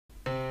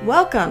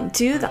Welcome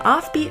to the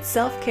Offbeat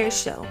Self-Care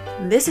Show.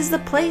 This is the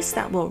place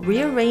that will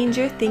rearrange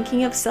your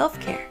thinking of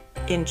self-care,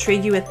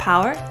 intrigue you with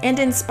power, and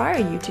inspire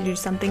you to do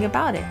something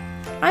about it.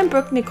 I'm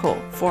Brooke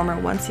Nicole, former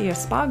once-a-year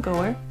spa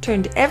goer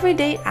turned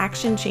everyday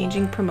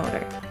action-changing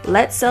promoter.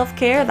 Let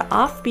self-care the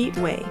offbeat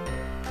way.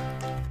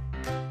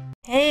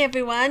 Hey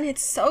everyone,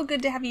 it's so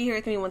good to have you here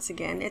with me once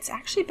again. It's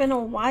actually been a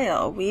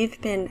while.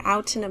 We've been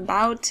out and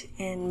about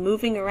and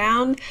moving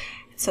around,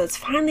 so it's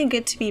finally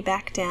good to be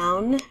back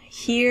down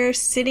here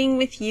sitting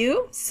with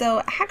you.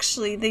 So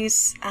actually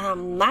these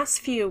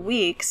last few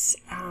weeks,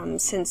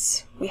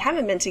 since we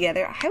haven't been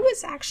together, I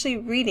was actually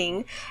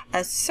reading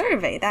a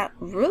survey that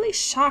really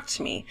shocked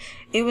me.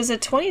 It was a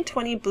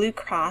 2020 Blue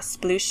Cross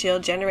Blue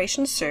Shield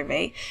Generation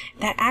survey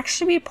that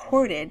actually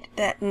reported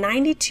that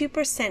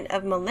 92%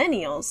 of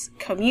millennials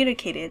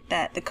communicated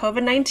that the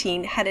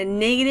COVID-19 had a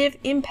negative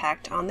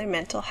impact on their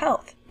mental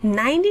health.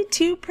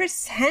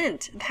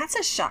 92%! That's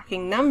a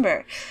shocking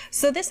number.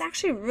 So this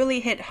actually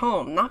really hit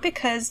home, not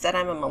because that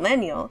I'm a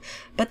millennial,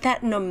 but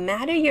that no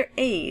matter your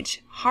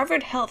age,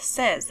 Harvard Health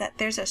says that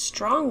there's a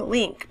strong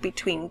link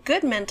between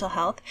good mental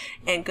health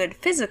and good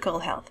physical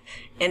health,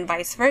 and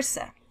vice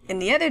versa. In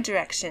the other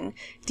direction,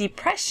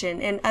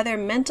 depression and other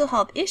mental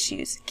health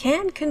issues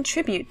can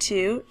contribute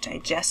to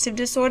digestive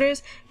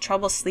disorders,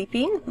 trouble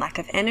sleeping, lack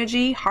of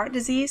energy, heart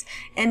disease,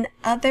 and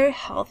other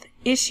health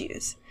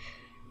issues.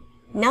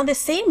 Now, the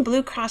same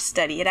Blue Cross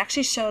study, it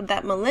actually showed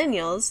that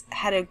millennials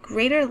had a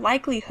greater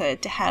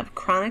likelihood to have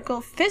chronic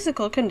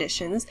physical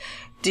conditions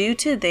due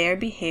to their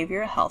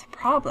behavioral health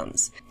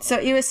problems. So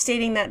it was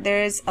stating that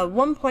there's a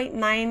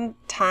 1.9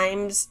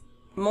 times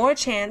more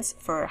chance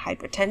for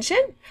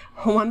hypertension,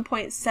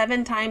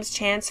 1.7 times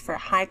chance for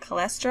high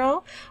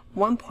cholesterol,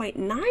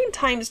 1.9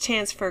 times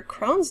chance for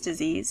Crohn's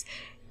disease,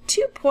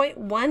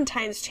 2.1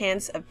 times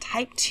chance of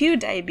type 2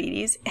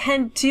 diabetes,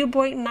 and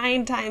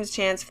 2.9 times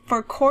chance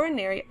for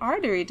coronary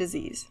artery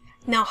disease.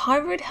 Now,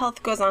 Harvard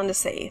Health goes on to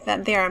say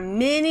that there are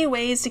many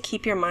ways to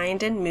keep your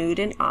mind and mood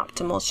in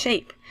optimal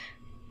shape.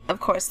 Of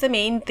course, the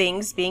main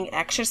things being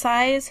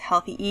exercise,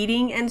 healthy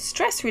eating, and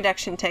stress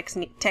reduction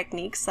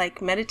techniques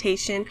like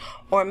meditation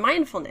or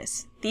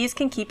mindfulness. These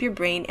can keep your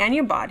brain and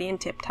your body in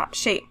tip-top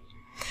shape.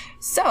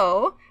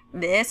 So,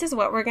 this is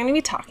what we're going to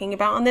be talking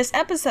about on this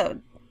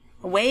episode.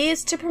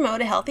 Ways to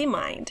promote a healthy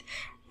mind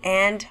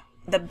and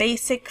the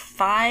basic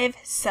 5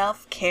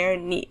 self-care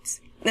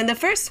needs. And the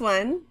first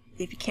one,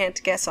 if you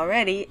can't guess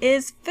already,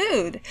 is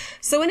food.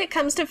 So when it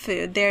comes to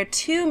food, there are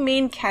 2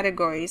 main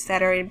categories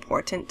that are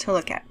important to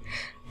look at.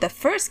 The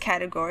first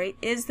category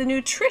is the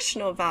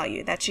nutritional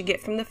value that you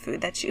get from the food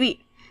that you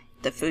eat.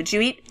 The food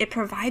you eat, it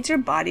provides your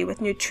body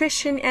with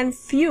nutrition and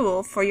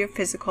fuel for your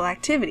physical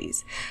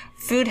activities.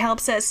 Food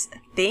helps us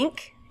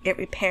think. It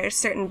repairs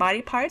certain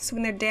body parts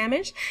when they're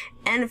damaged,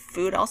 and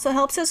food also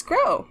helps us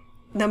grow.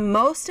 The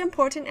most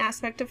important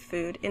aspect of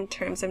food in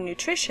terms of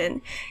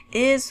nutrition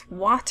is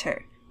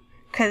water,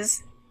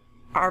 because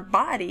our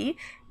body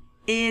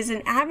is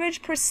an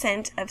average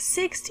percent of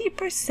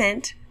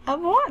 60% of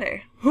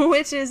water,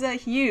 which is a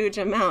huge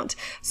amount.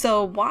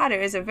 So water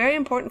is a very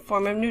important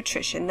form of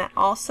nutrition that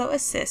also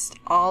assists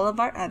all of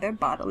our other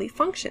bodily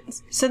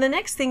functions. So the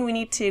next thing we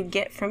need to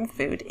get from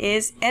food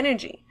is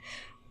energy,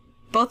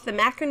 both the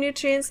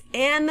macronutrients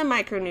and the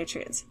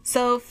micronutrients.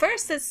 So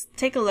first, let's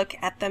take a look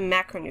at the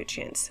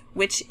macronutrients,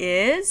 which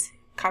is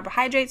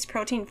carbohydrates,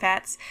 protein,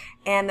 fats,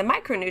 and the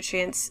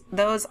micronutrients,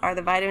 those are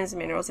the vitamins,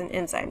 minerals, and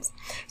enzymes.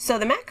 So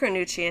the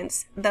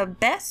macronutrients, the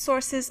best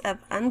sources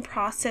of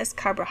unprocessed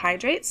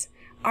carbohydrates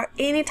are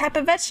any type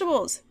of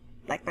vegetables,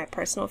 like my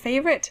personal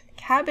favorite,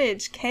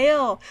 cabbage,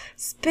 kale,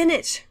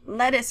 spinach,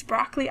 lettuce,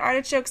 broccoli,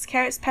 artichokes,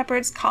 carrots,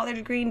 peppers,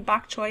 collard green,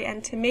 bok choy,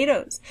 and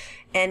tomatoes.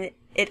 And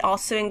it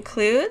also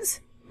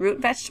includes root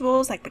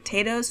vegetables like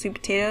potatoes, sweet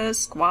potatoes,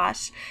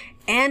 squash,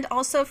 and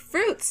also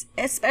fruits,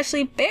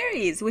 especially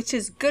berries, which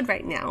is good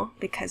right now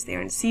because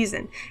they're in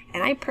season.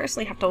 And I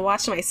personally have to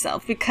watch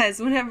myself because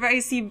whenever I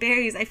see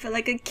berries, I feel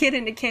like a kid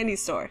in a candy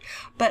store.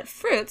 But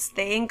fruits,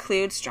 they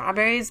include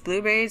strawberries,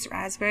 blueberries,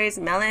 raspberries,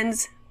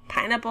 melons,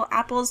 pineapple,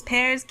 apples,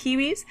 pears,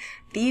 kiwis.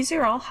 These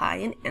are all high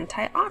in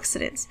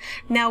antioxidants.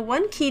 Now,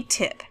 one key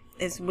tip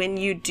is when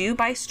you do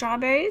buy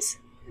strawberries,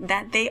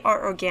 that they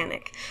are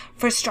organic.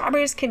 For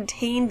strawberries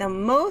contain the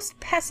most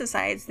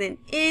pesticides than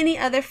any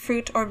other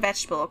fruit or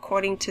vegetable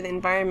according to the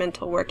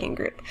Environmental Working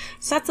Group.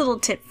 So that's a little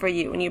tip for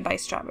you when you buy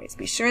strawberries.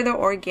 Be sure they're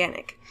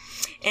organic.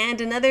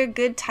 And another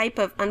good type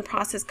of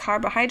unprocessed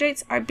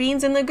carbohydrates are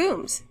beans and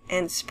legumes,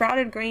 and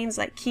sprouted grains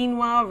like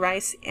quinoa,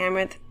 rice,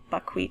 amaranth,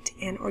 buckwheat,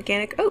 and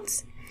organic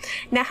oats.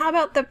 Now, how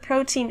about the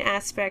protein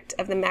aspect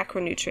of the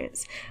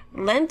macronutrients?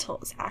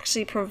 Lentils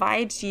actually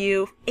provides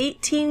you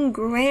 18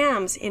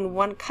 grams in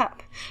 1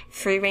 cup.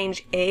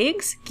 Free-range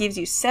eggs gives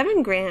you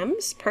 7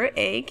 grams per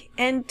egg,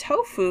 and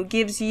tofu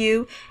gives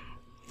you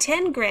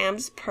 10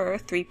 grams per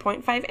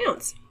 3.5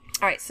 ounce.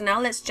 All right, so now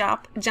let's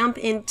jump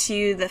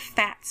into the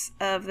fats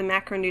of the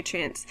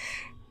macronutrients.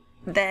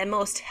 The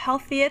most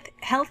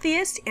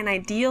healthiest and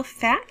ideal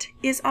fat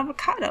is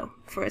avocado,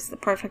 for it's the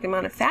perfect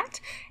amount of fat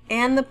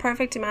and the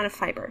perfect amount of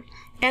fiber.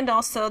 And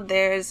also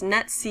there's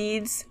nut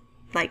seeds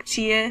like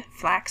chia,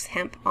 flax,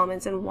 hemp,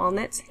 almonds, and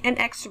walnuts, and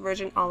extra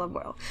virgin olive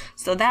oil.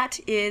 So that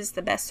is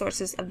the best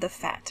sources of the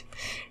fat.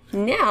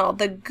 Now,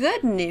 the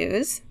good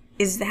news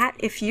is that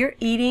if you're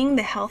eating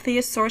the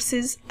healthiest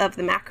sources of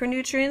the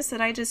macronutrients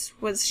that I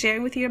just was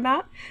sharing with you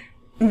about,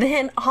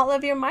 then all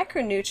of your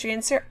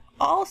micronutrients are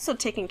also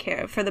taken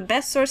care of. For the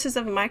best sources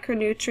of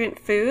micronutrient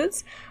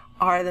foods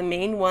are the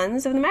main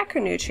ones of the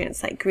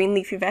macronutrients, like green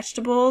leafy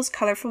vegetables,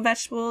 colorful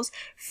vegetables,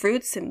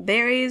 fruits and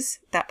berries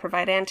that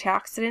provide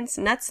antioxidants,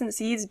 nuts and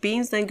seeds,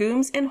 beans,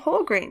 legumes, and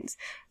whole grains.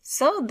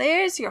 So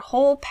there's your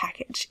whole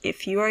package.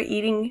 If you are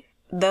eating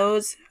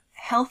those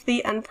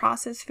healthy,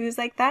 unprocessed foods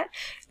like that,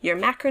 your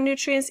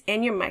macronutrients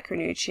and your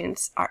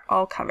micronutrients are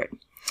all covered.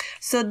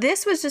 So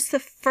this was just the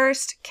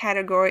first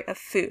category of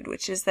food,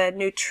 which is the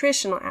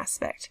nutritional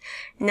aspect.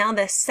 Now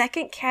the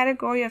second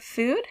category of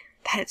food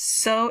that is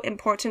so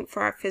important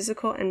for our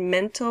physical and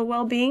mental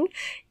well-being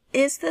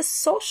is the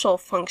social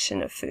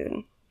function of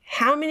food.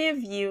 How many of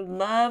you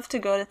love to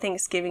go to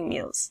Thanksgiving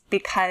meals?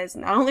 Because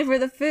not only for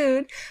the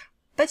food,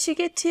 but you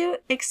get to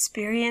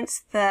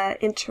experience the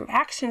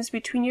interactions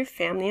between your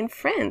family and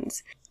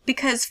friends.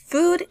 Because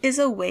food is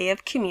a way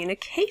of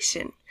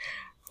communication,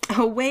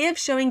 a way of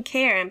showing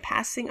care and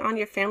passing on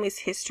your family's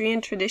history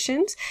and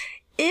traditions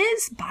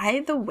is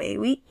by the way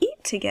we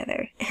eat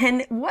together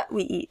and what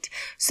we eat.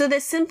 So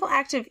the simple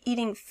act of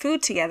eating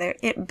food together,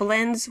 it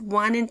blends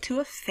one into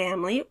a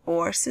family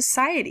or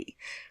society.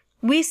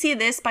 We see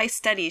this by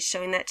studies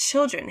showing that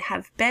children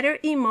have better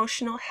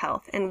emotional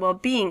health and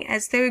well-being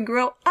as they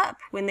grow up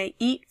when they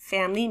eat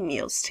family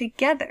meals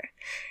together.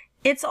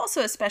 It's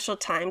also a special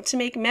time to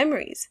make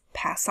memories,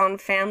 pass on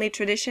family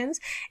traditions,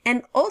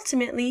 and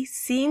ultimately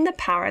seeing the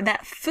power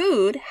that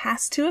food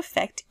has to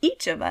affect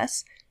each of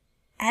us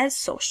as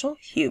social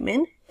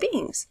human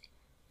beings.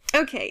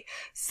 Okay,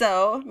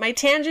 so my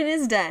tangent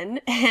is done,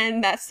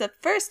 and that's the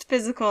first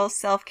physical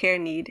self-care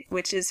need,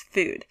 which is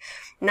food.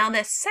 Now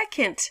the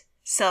second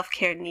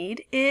self-care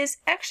need is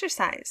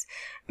exercise.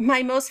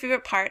 My most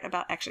favorite part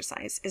about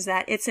exercise is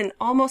that it's an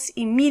almost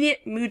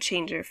immediate mood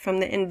changer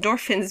from the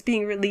endorphins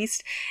being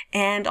released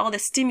and all the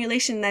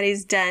stimulation that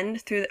is done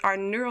through our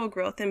neural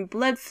growth and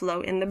blood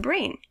flow in the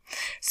brain.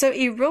 So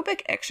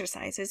aerobic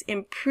exercises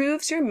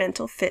improves your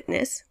mental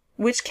fitness,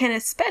 which can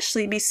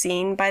especially be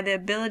seen by the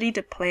ability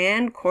to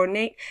plan,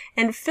 coordinate,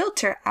 and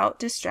filter out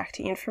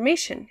distracting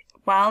information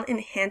while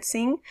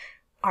enhancing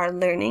our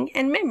learning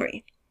and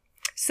memory.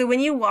 So when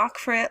you walk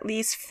for at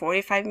least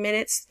 45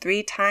 minutes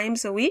 3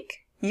 times a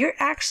week, you're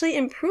actually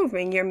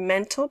improving your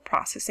mental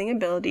processing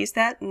abilities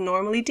that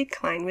normally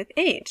decline with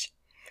age.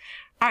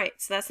 Alright,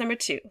 so that's number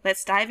 2.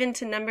 Let's dive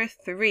into number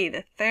 3,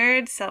 the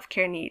third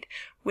self-care need,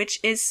 which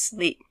is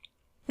sleep.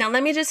 Now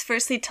let me just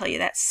firstly tell you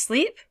that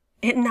sleep,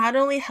 it not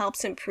only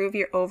helps improve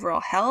your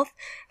overall health,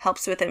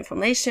 helps with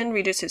inflammation,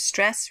 reduces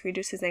stress,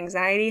 reduces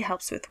anxiety,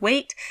 helps with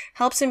weight,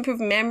 helps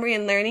improve memory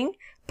and learning,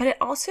 but it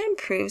also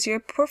improves your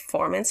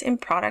performance and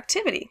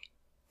productivity.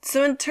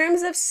 So in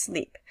terms of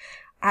sleep,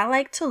 I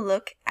like to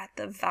look at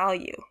the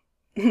value.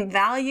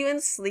 Value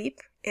in sleep,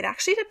 it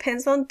actually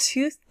depends on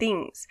 2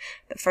 things.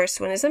 The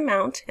first one is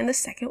amount, and the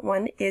second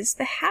one is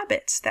the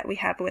habits that we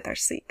have with our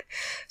sleep.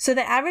 So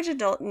the average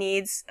adult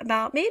needs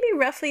about maybe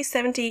roughly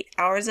 7 to 8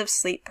 hours of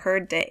sleep per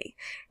day.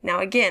 Now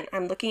again,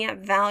 I'm looking at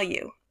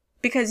value.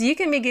 Because you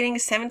can be getting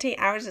 7 to 8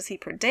 hours of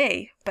sleep per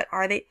day, but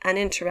are they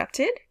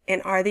uninterrupted?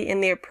 And are they in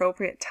the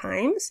appropriate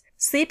times?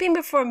 Sleeping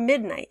before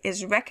midnight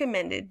is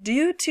recommended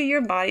due to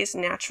your body's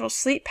natural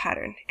sleep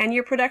pattern and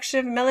your production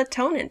of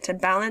melatonin to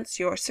balance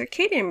your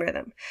circadian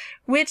rhythm,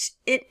 which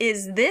it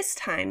is this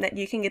time that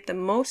you can get the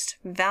most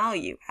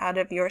value out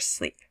of your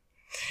sleep.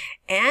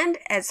 And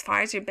as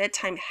far as your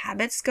bedtime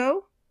habits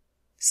go,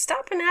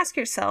 stop and ask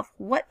yourself,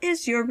 what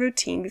is your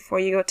routine before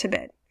you go to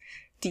bed?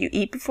 Do you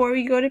eat before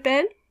you go to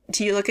bed?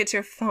 Do you look at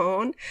your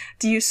phone?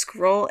 Do you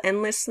scroll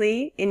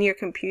endlessly in your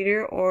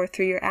computer or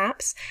through your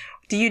apps?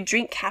 Do you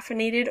drink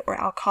caffeinated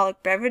or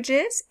alcoholic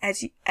beverages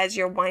as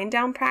your wind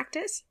down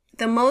practice?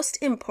 The most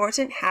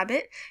important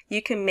habit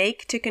you can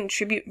make to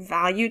contribute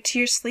value to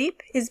your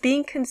sleep is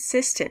being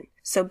consistent.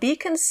 So be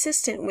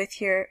consistent with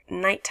your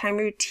nighttime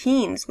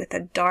routines with a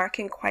dark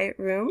and quiet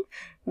room,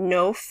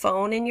 no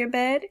phone in your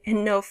bed,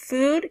 and no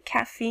food,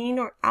 caffeine,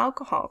 or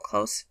alcohol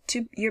close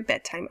to your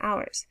bedtime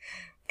hours.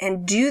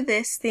 And do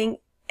this thing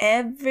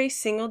every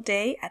single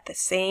day at the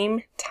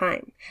same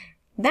time.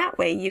 That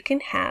way you can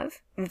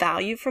have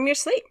value from your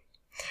sleep.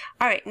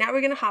 Alright, now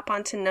we're going to hop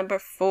on to number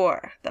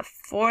 4, the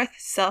 4th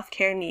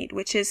self-care need,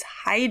 which is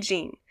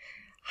hygiene.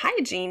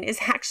 Hygiene is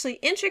actually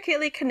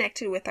intricately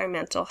connected with our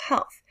mental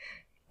health,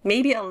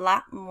 maybe a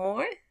lot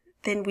more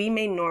than we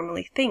may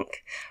normally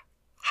think.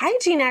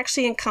 Hygiene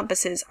actually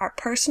encompasses our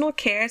personal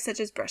care, such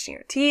as brushing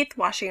our teeth,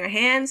 washing our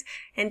hands,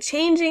 and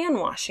changing and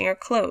washing our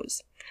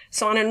clothes.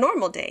 So on a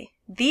normal day,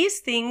 these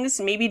things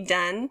may be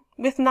done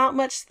with not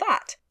much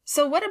thought.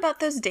 So what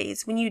about those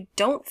days when you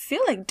don't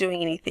feel like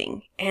doing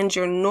anything and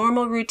your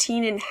normal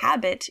routine and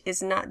habit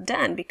is not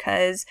done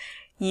because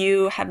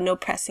you have no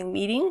pressing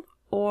meeting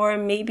or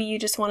maybe you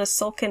just want to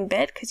sulk in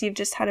bed because you've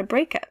just had a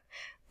breakup.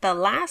 The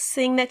last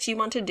thing that you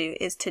want to do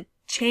is to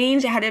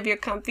change out of your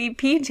comfy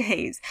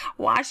PJs,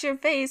 wash your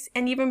face,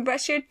 and even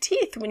brush your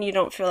teeth when you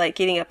don't feel like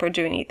getting up or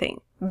doing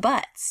anything.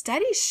 But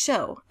studies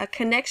show a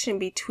connection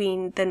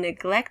between the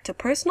neglect of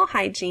personal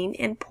hygiene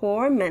and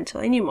poor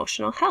mental and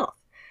emotional health.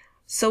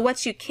 So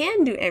what you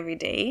can do every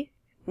day,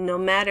 no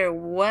matter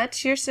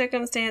what your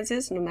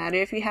circumstances, no matter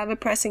if you have a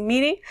pressing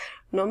meeting,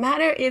 no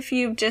matter if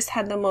you've just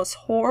had the most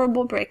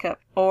horrible breakup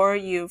or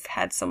you've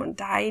had someone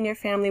die in your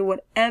family,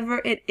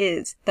 whatever it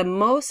is, the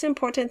most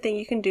important thing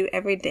you can do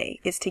every day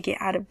is to get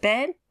out of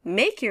bed,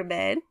 make your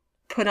bed,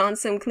 put on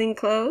some clean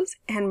clothes,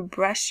 and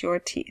brush your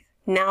teeth.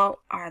 Now,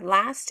 our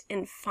last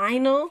and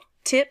final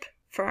tip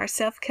for our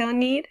self-care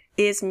need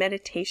is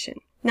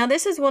meditation. Now,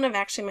 this is one of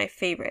actually my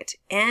favorite,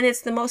 and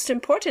it's the most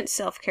important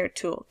self-care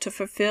tool to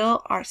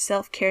fulfill our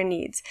self-care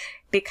needs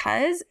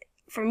because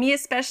for me,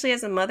 especially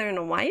as a mother and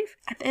a wife,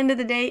 at the end of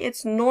the day,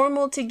 it's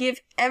normal to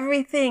give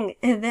everything,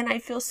 and then I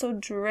feel so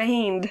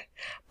drained.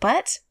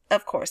 But,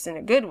 of course, in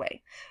a good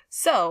way.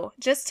 So,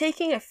 just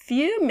taking a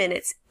few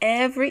minutes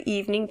every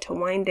evening to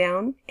wind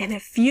down, and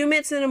a few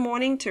minutes in the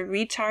morning to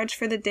recharge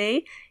for the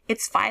day,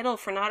 it's vital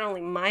for not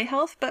only my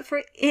health, but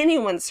for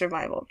anyone's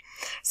survival.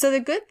 So the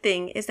good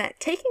thing is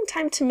that taking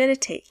time to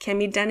meditate can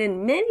be done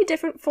in many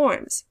different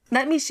forms.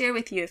 Let me share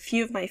with you a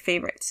few of my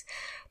favorites.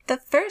 The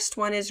first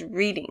one is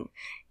reading.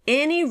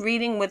 Any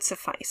reading would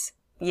suffice.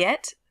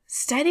 Yet,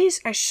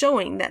 studies are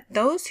showing that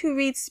those who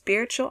read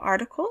spiritual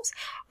articles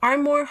are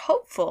more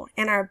hopeful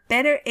and are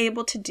better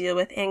able to deal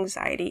with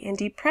anxiety and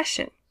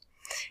depression.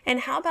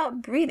 And how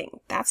about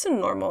breathing? That's a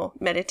normal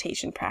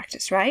meditation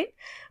practice, right?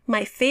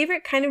 My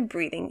favorite kind of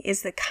breathing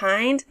is the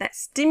kind that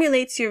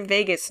stimulates your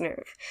vagus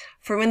nerve.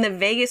 For when the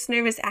vagus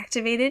nerve is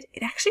activated,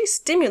 it actually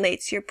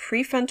stimulates your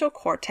prefrontal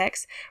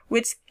cortex,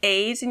 which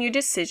aids in your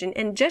decision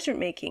and judgment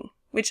making,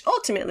 which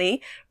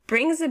ultimately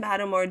brings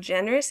about a more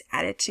generous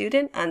attitude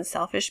and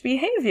unselfish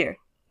behavior,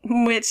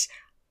 which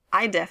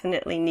I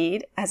definitely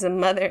need as a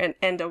mother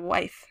and a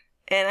wife.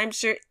 And I'm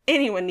sure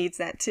anyone needs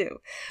that too.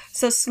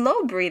 So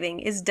slow breathing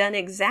is done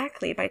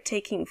exactly by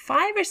taking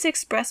 5 or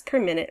 6 breaths per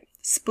minute,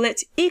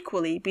 split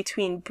equally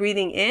between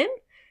breathing in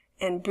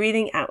and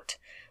breathing out.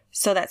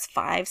 So that's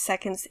 5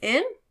 seconds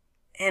in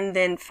and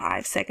then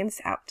 5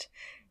 seconds out.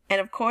 And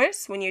of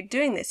course, when you're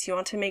doing this, you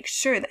want to make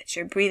sure that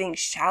you're breathing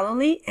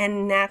shallowly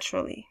and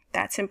naturally.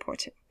 That's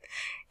important.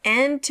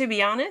 And to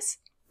be honest,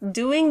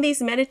 doing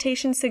these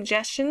meditation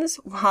suggestions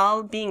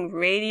while being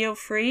radio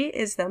free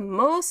is the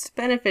most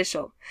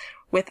beneficial.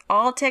 With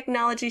all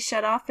technology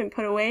shut off and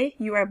put away,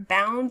 you are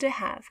bound to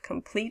have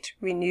complete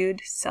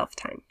renewed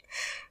self-time.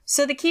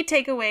 So the key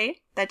takeaway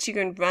that you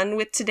can run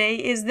with today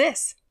is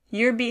this.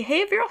 Your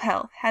behavioral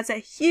health has a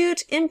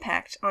huge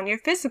impact on your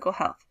physical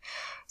health.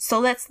 So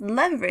let's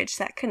leverage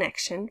that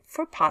connection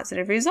for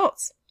positive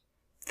results.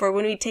 For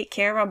when we take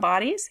care of our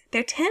bodies,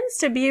 there tends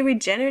to be a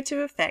regenerative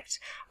effect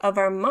of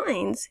our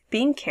minds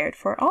being cared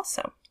for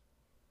also.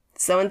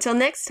 So until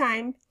next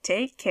time,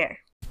 take care.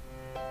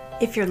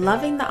 If you're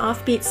loving the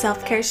Offbeat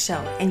Self-Care Show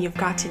and you've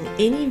gotten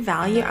any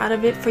value out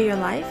of it for your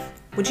life,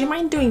 would you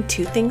mind doing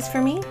 2 things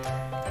for me?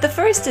 The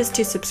first is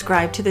to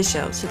subscribe to the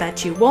show so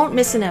that you won't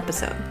miss an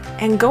episode,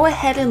 and go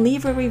ahead and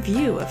leave a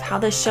review of how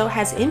the show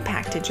has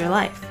impacted your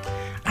life.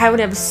 I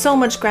would have so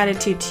much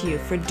gratitude to you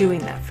for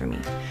doing that for me.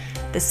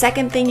 The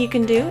second thing you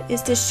can do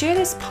is to share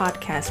this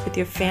podcast with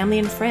your family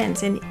and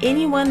friends and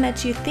anyone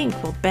that you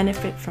think will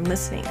benefit from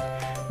listening.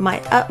 My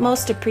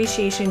utmost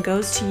appreciation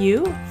goes to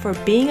you for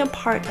being a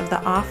part of the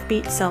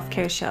Offbeat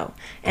Self-Care Show,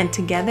 and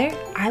together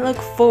I look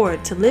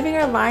forward to living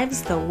our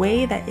lives the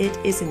way that it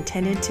is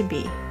intended to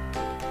be.